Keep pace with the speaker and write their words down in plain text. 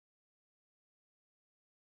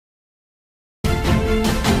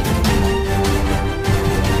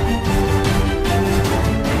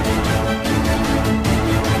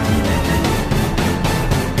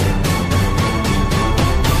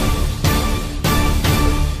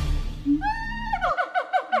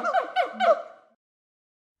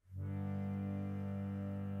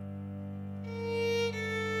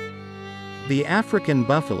The African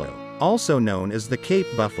buffalo, also known as the Cape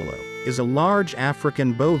buffalo, is a large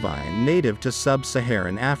African bovine native to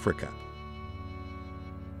sub-Saharan Africa.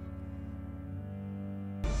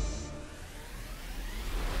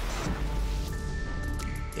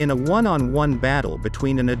 In a one-on-one battle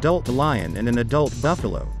between an adult lion and an adult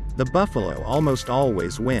buffalo, the buffalo almost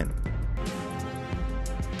always win.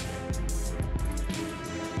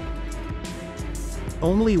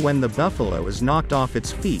 Only when the buffalo is knocked off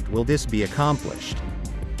its feet will this be accomplished.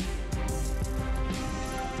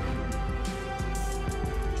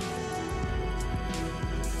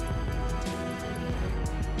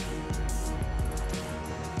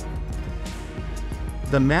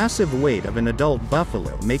 The massive weight of an adult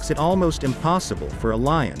buffalo makes it almost impossible for a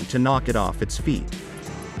lion to knock it off its feet.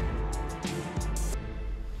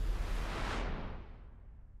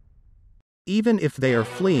 Even if they are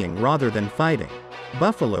fleeing rather than fighting,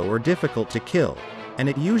 buffalo are difficult to kill, and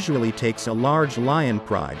it usually takes a large lion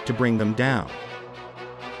pride to bring them down.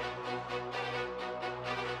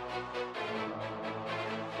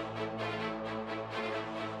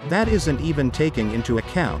 That isn't even taking into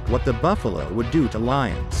account what the buffalo would do to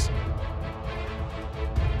lions.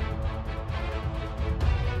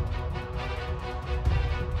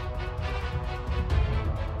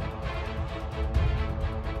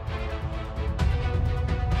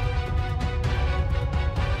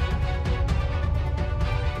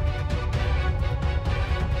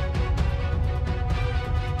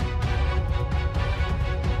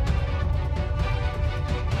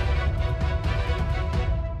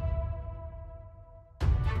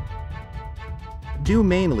 Due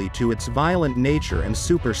mainly to its violent nature and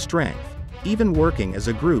super strength, even working as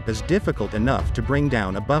a group is difficult enough to bring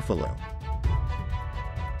down a buffalo.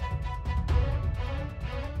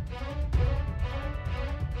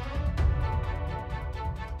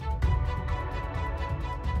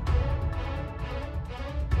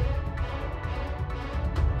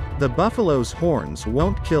 The buffalo's horns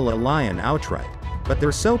won't kill a lion outright, but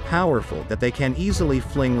they're so powerful that they can easily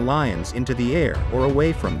fling lions into the air or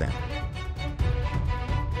away from them.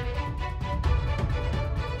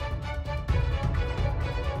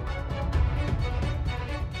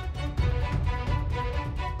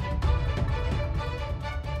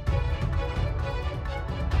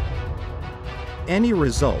 Any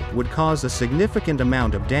result would cause a significant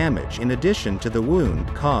amount of damage in addition to the wound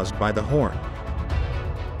caused by the horn.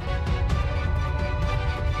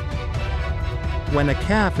 When a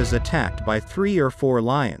calf is attacked by 3 or 4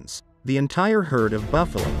 lions, the entire herd of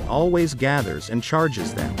buffalo always gathers and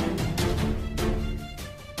charges them.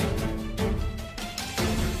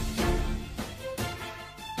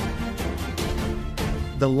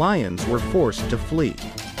 The lions were forced to flee.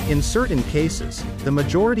 In certain cases, the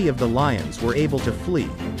majority of the lions were able to flee,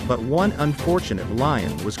 but one unfortunate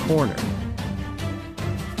lion was cornered.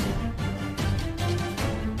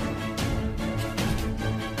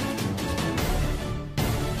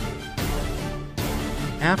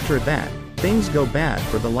 After that, things go bad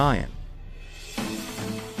for the lion.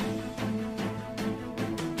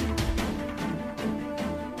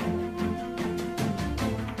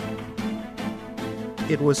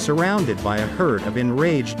 It was surrounded by a herd of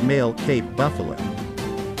enraged male Cape buffalo.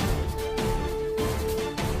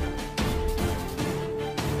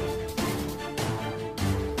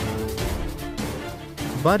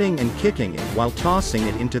 Butting and kicking it while tossing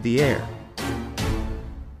it into the air.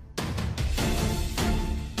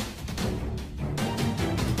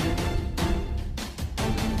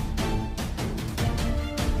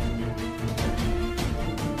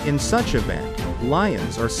 In such event,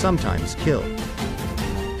 lions are sometimes killed.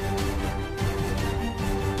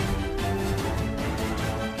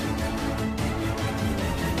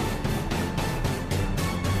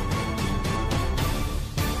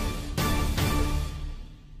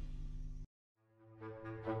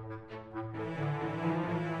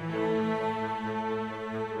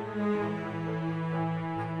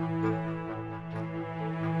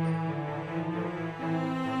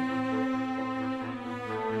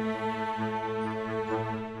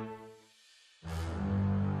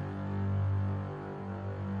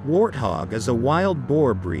 Warthog is a wild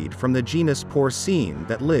boar breed from the genus Porcine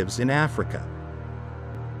that lives in Africa.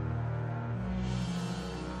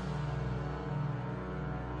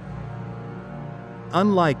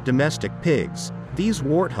 Unlike domestic pigs, these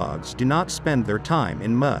warthogs do not spend their time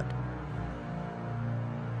in mud.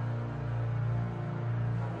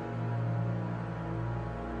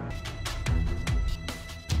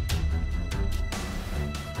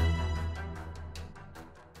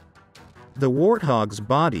 The warthog's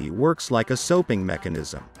body works like a soaping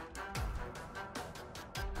mechanism.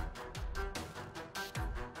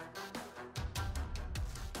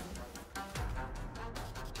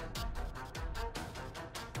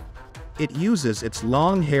 It uses its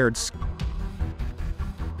long-haired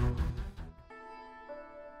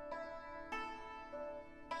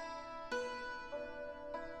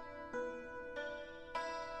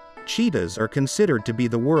Cheetahs are considered to be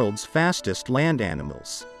the world's fastest land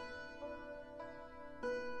animals.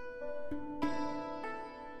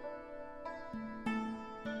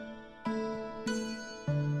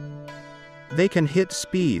 They can hit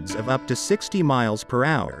speeds of up to 60 miles per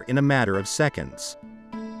hour in a matter of seconds.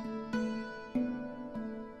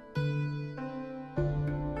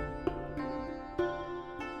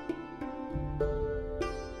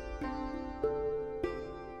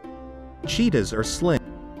 Cheetahs are slim.